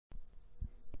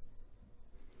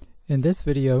In this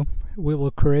video, we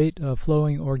will create a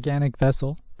flowing organic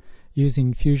vessel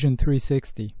using Fusion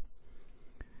 360.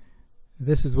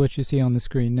 This is what you see on the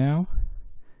screen now,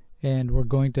 and we're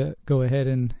going to go ahead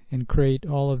and create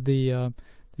all of the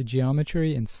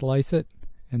geometry and slice it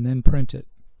and then print it.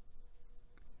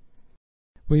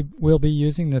 We will be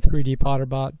using the 3D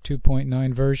PotterBot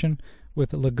 2.9 version with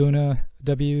the Laguna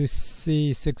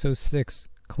WC606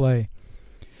 clay.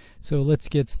 So let's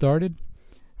get started.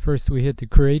 First we hit the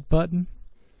Create button,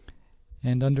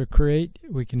 and under Create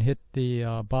we can hit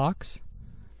the box,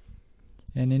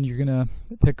 and then you're going to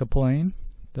pick a plane.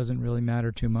 Doesn't really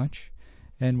matter too much,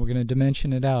 and we're going to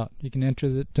dimension it out. You can enter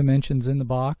the dimensions in the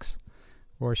box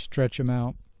or stretch them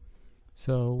out.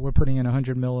 So we're putting in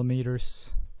 100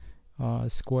 millimeters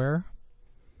square.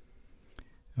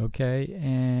 Okay,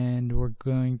 and we're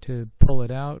going to pull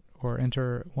it out or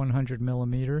enter 100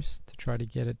 millimeters to try to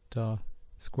get it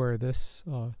square this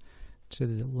to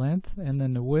the length, and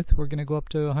then the width we're going to go up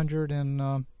to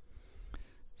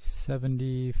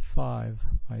 175,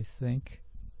 I think.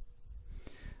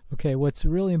 Okay, what's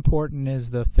really important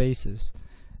is the faces.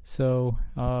 So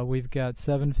we've got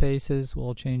 7 faces.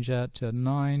 We'll change that to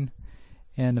 9,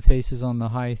 and the faces on the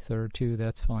height are 2.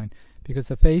 That's fine, because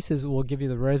the faces will give you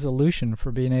the resolution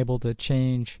for being able to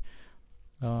change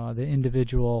the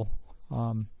individual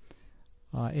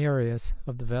areas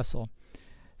of the vessel.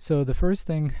 So the first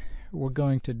thing we're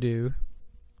going to do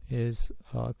is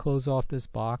close off this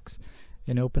box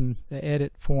and open the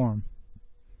Edit Form.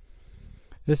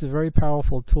 This is very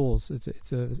powerful tools.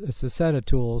 It's a set of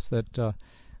tools that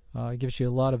gives you a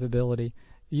lot of ability.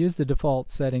 Use the default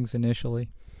settings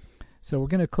initially. So we're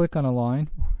going to click on a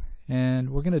line, and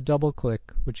we're going to double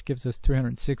click, which gives us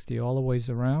 360 all the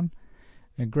ways around,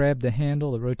 and grab the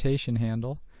handle, the rotation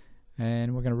handle,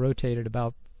 and we're going to rotate it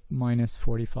about minus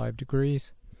 45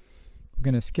 degrees. We're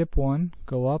going to skip one,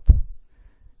 go up,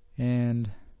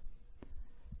 and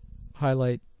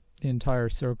highlight the entire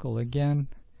circle again,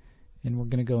 and we're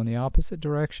going to go in the opposite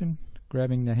direction,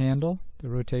 grabbing the handle, the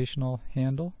rotational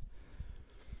handle.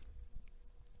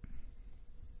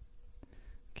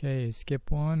 Okay,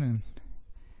 skip one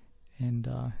and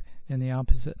in the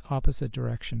opposite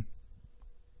direction.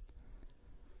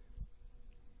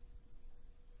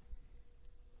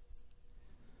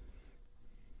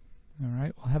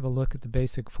 Alright, we'll have a look at the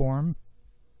basic form.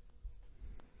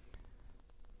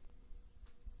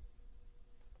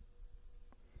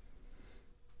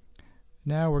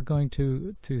 Now we're going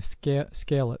to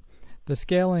scale it. The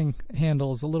scaling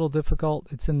handle is a little difficult.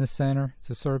 It's in the center. It's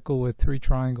a circle with 3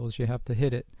 triangles. You have to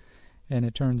hit it, and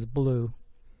it turns blue.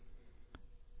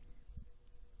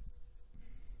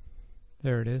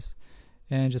 There it is.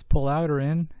 And just pull out or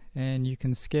in, and you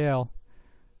can scale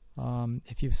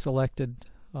if you've selected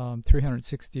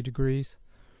 360 degrees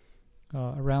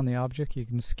around the object. You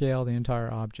can scale the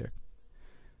entire object.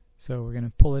 So we're going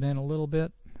to pull it in a little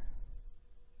bit.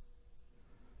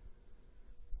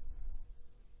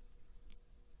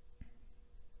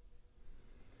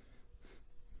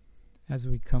 As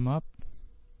we come up,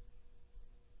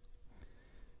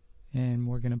 and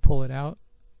we're going to pull it out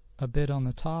a bit on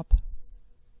the top.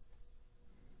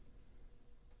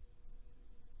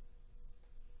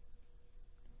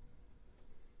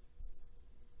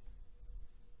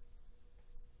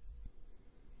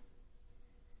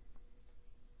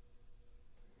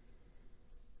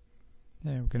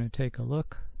 And we're going to take a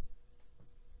look.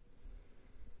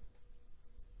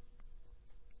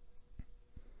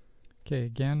 Okay,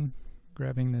 again,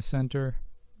 grabbing the center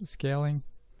scaling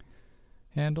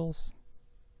handles.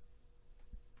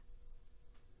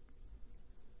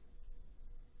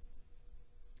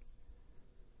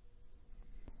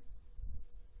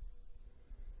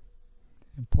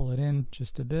 And pull it in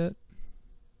just a bit.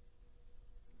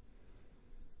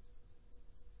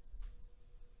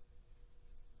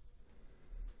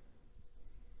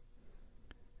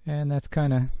 And that's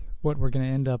kind of what we're going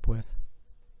to end up with.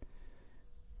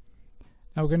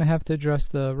 Now we're going to have to address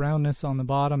the roundness on the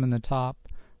bottom and the top.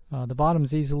 The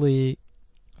bottom's easily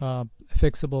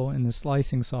fixable in the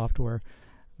slicing software,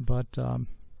 but the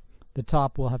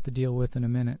top we'll have to deal with in a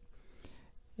minute.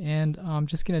 And I'm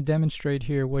just going to demonstrate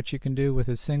here what you can do with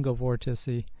a single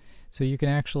vortice. So you can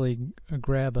actually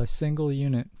grab a single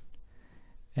unit,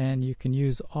 and you can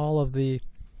use all of the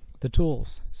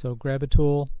tools. So grab a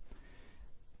tool,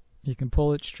 you can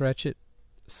pull it, stretch it,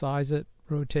 size it,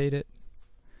 rotate it.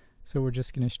 So we're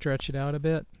just going to stretch it out a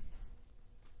bit.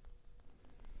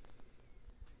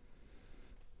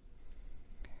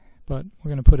 But we're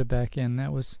going to put it back in.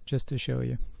 That was just to show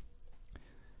you.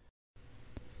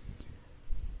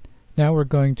 Now we're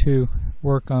going to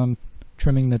work on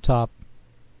trimming the top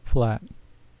flat.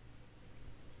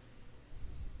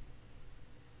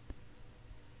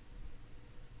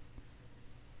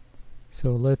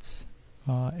 So let's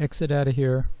exit out of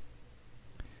here,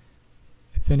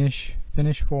 finish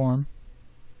form.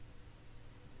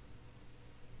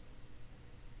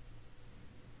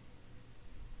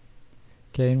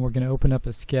 Okay, and we're going to open up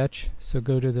a sketch. So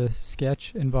go to the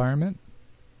sketch environment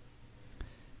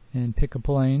and pick a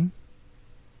plane,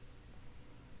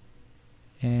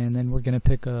 and then we're going to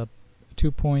pick a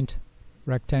 2-point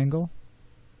rectangle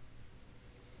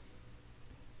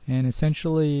and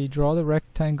essentially draw the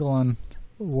rectangle on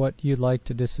what you'd like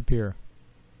to disappear.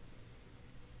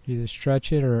 Either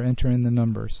stretch it or enter in the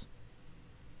numbers.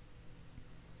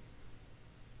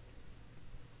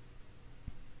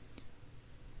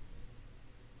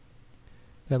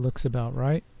 That looks about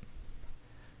right.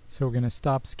 So we're going to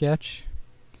stop sketch,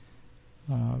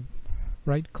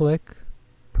 right click,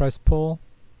 press pull,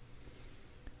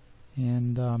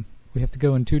 and we have to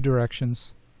go in 2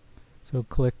 directions. So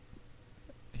click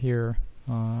here,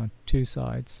 2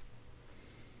 sides,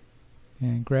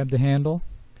 and grab the handle,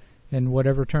 and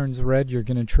whatever turns red you're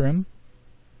going to trim.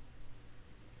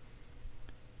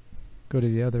 Go to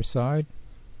the other side.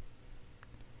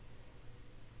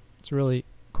 It's really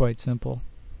quite simple.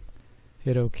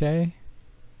 Hit OK.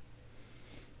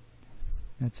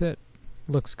 That's it.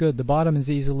 Looks good. The bottom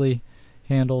is easily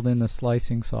handled in the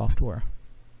slicing software.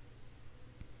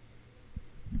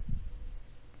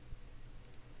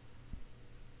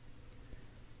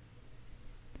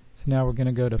 So now we're going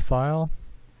to go to File,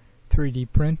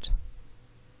 3D Print.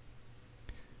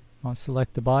 I'll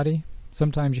select the body.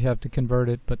 Sometimes you have to convert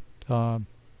it, but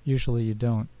usually you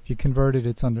don't. If you convert it,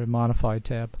 it's under Modify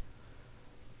tab.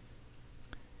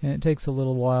 And it takes a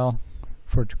little while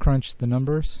for it to crunch the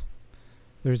numbers.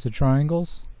 There's the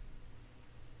triangles.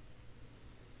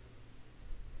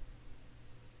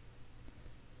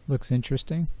 Looks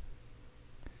interesting.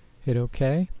 Hit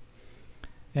OK.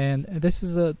 And this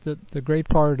is the great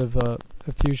part of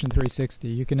Fusion 360.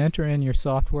 You can enter in your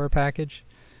software package,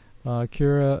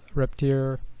 Cura,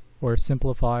 Repetier, or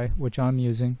Simplify, which I'm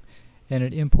using, and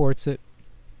it imports it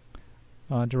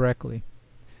directly.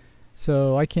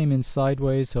 So I came in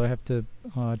sideways, so I have to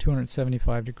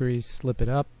 275 degrees slip it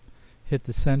up, hit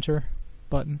the center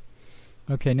button.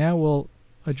 Okay, now we'll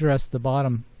address the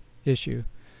bottom issue.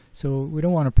 So we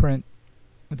don't want to print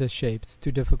this shape, it's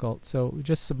too difficult. So we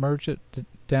just submerge it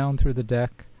down through the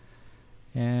deck,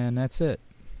 and that's it.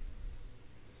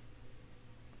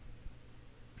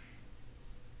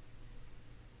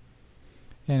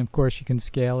 And of course you can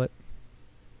scale it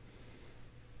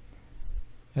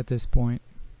at this point.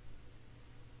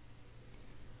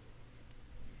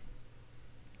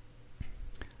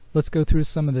 Let's go through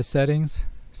some of the settings.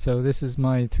 So this is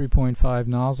my 3.5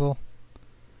 nozzle.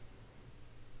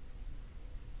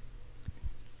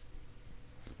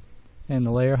 And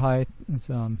the layer height is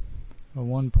a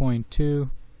 1.2.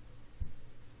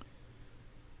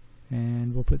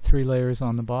 And we'll put 3 layers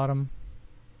on the bottom.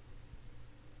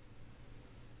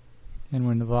 And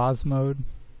we're in the vase mode.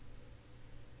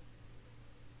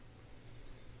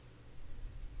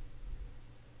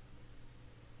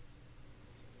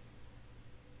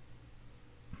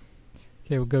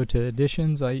 Okay, we'll go to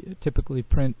additions. I typically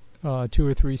print 2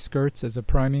 or 3 skirts as a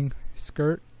priming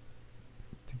skirt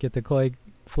to get the clay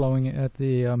flowing at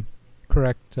the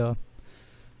correct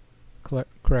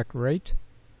rate.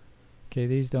 Okay,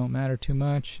 these don't matter too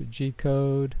much.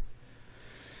 G-code,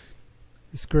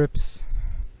 scripts.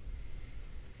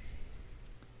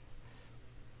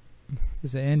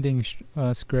 This is an ending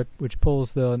script which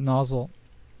pulls the nozzle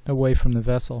away from the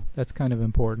vessel. That's kind of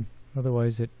important.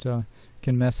 Otherwise it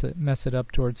can mess it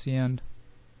up towards the end.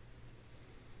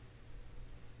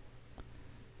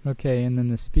 Okay, and then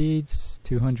the speeds,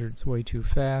 200 is way too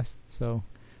fast, so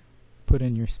put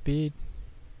in your speed,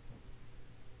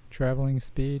 traveling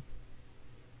speed.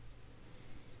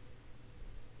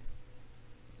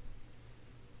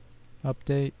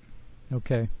 Update.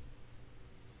 Okay.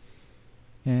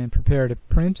 And prepare to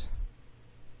print.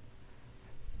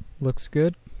 Looks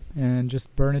good. And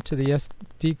just burn it to the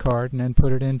SD card and then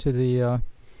put it into the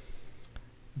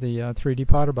 3D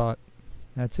PotterBot.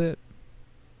 That's it.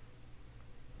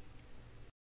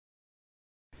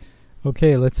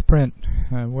 Okay, let's print.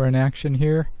 We're in action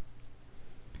here.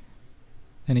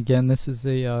 And again, this is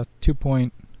a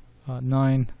 2.9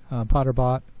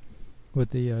 PotterBot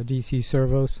with the DC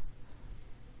servos.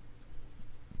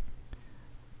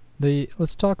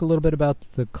 Let's talk a little bit about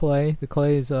the clay. The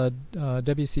clay is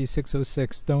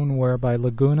WC606 Stoneware by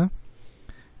Laguna.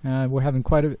 We're having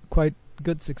quite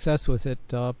good success with it.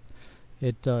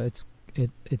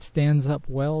 It stands up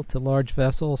well to large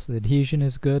vessels. The adhesion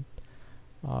is good.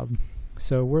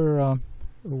 So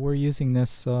we're using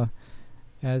this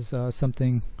as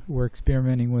something we're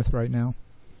experimenting with right now.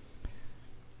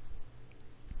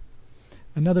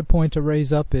 Another point to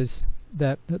raise up is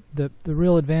that the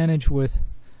real advantage with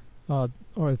or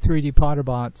 3D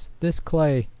PotterBots, this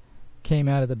clay came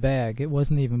out of the bag. It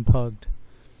wasn't even pugged.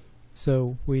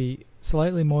 So we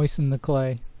slightly moistened the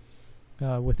clay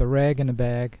with a rag in a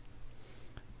bag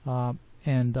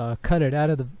and cut it out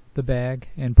of the bag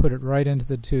and put it right into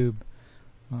the tube.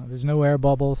 There's no air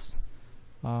bubbles.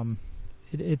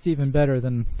 It's even better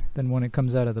than when it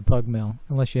comes out of the pug mill,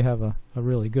 unless you have a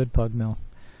really good pug mill.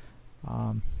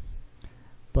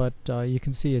 But you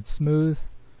can see it's smooth.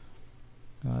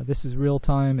 This is real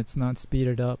time, it's not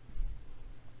speeded up.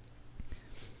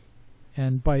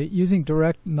 And by using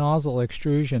direct nozzle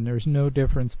extrusion, there's no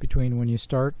difference between when you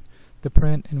start the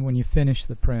print and when you finish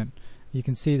the print. You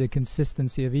can see the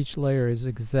consistency of each layer is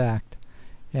exact,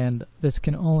 and this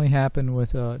can only happen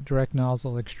with direct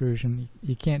nozzle extrusion.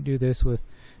 You can't do this with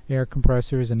air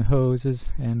compressors and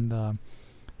hoses and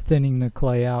thinning the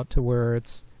clay out to where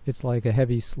it's like a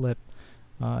heavy slip.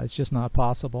 It's just not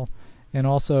possible. And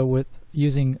also with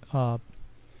using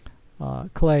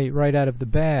clay right out of the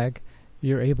bag,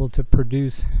 you're able to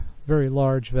produce very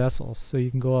large vessels. So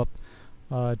you can go up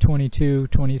 22,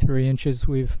 23 inches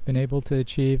we've been able to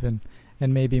achieve, and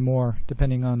maybe more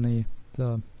depending on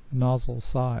the nozzle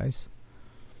size.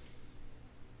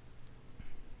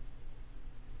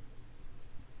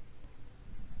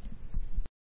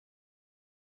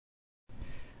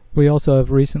 We also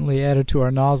have recently added to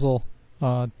our nozzle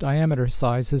diameter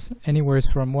sizes, anywhere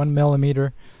from 1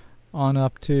 millimeter on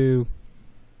up to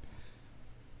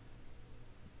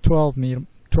 12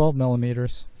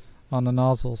 millimeters on the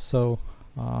nozzles. So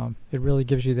it really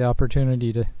gives you the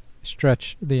opportunity to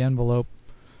stretch the envelope.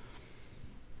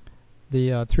 The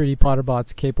 3D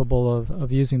PotterBot's capable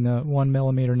of using the 1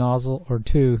 millimeter nozzle, or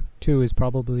 2. 2 is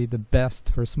probably the best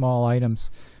for small items.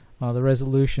 The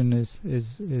resolution is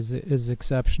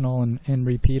exceptional and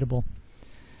repeatable.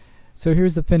 So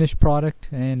here's the finished product,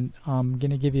 and I'm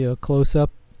going to give you a close-up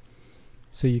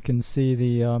so you can see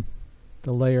the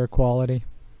layer quality.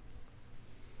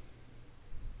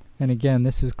 And again,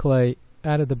 this is clay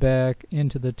out of the bag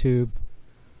into the tube,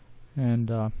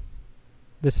 and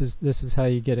this is how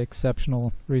you get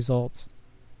exceptional results.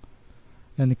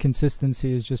 And the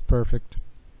consistency is just perfect.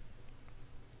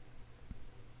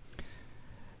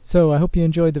 So I hope you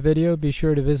enjoyed the video. Be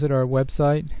sure to visit our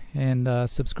website and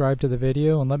subscribe to the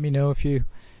video, and let me know if you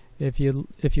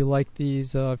like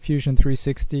these Fusion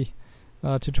 360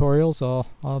 tutorials.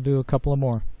 I'll do a couple of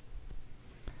more.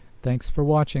 Thanks for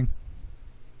watching.